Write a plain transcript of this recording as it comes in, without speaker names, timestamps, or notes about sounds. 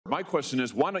My question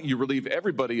is, why don't you relieve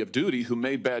everybody of duty who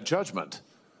made bad judgment?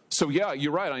 So, yeah,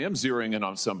 you're right. I am zeroing in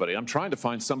on somebody. I'm trying to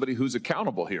find somebody who's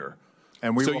accountable here.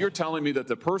 And you're telling me that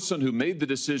the person who made the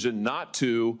decision not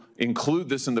to include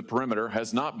this in the perimeter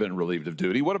has not been relieved of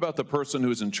duty. What about the person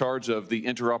who's in charge of the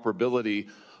interoperability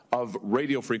of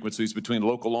radio frequencies between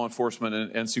local law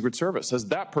enforcement and Secret Service? Has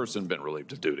that person been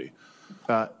relieved of duty?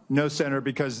 No, Senator,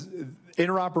 because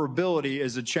interoperability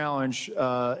is a challenge,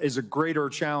 is a greater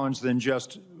challenge than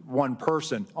just one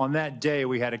person. On that day,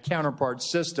 we had a counterpart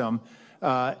system.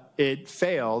 It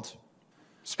failed.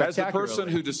 As the person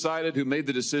who made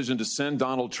the decision to send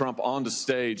Donald Trump onto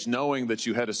stage knowing that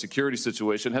you had a security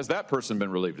situation, has that person been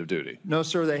relieved of duty? No,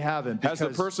 sir, they haven't. Has the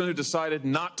person who decided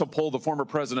not to pull the former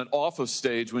president off of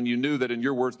stage when you knew that, in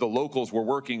your words, the locals were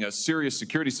working a serious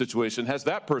security situation, has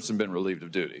that person been relieved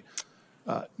of duty?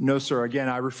 No, sir. Again,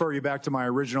 I refer you back to my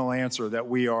original answer that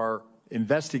we are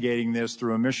investigating this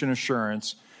through a mission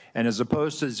assurance. And as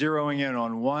opposed to zeroing in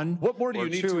on one, what more do you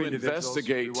need to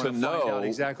investigate to know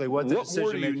exactly what the decision-making process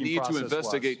was? What more do you need to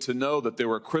investigate to know that there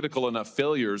were critical enough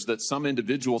failures that some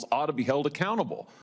individuals ought to be held accountable?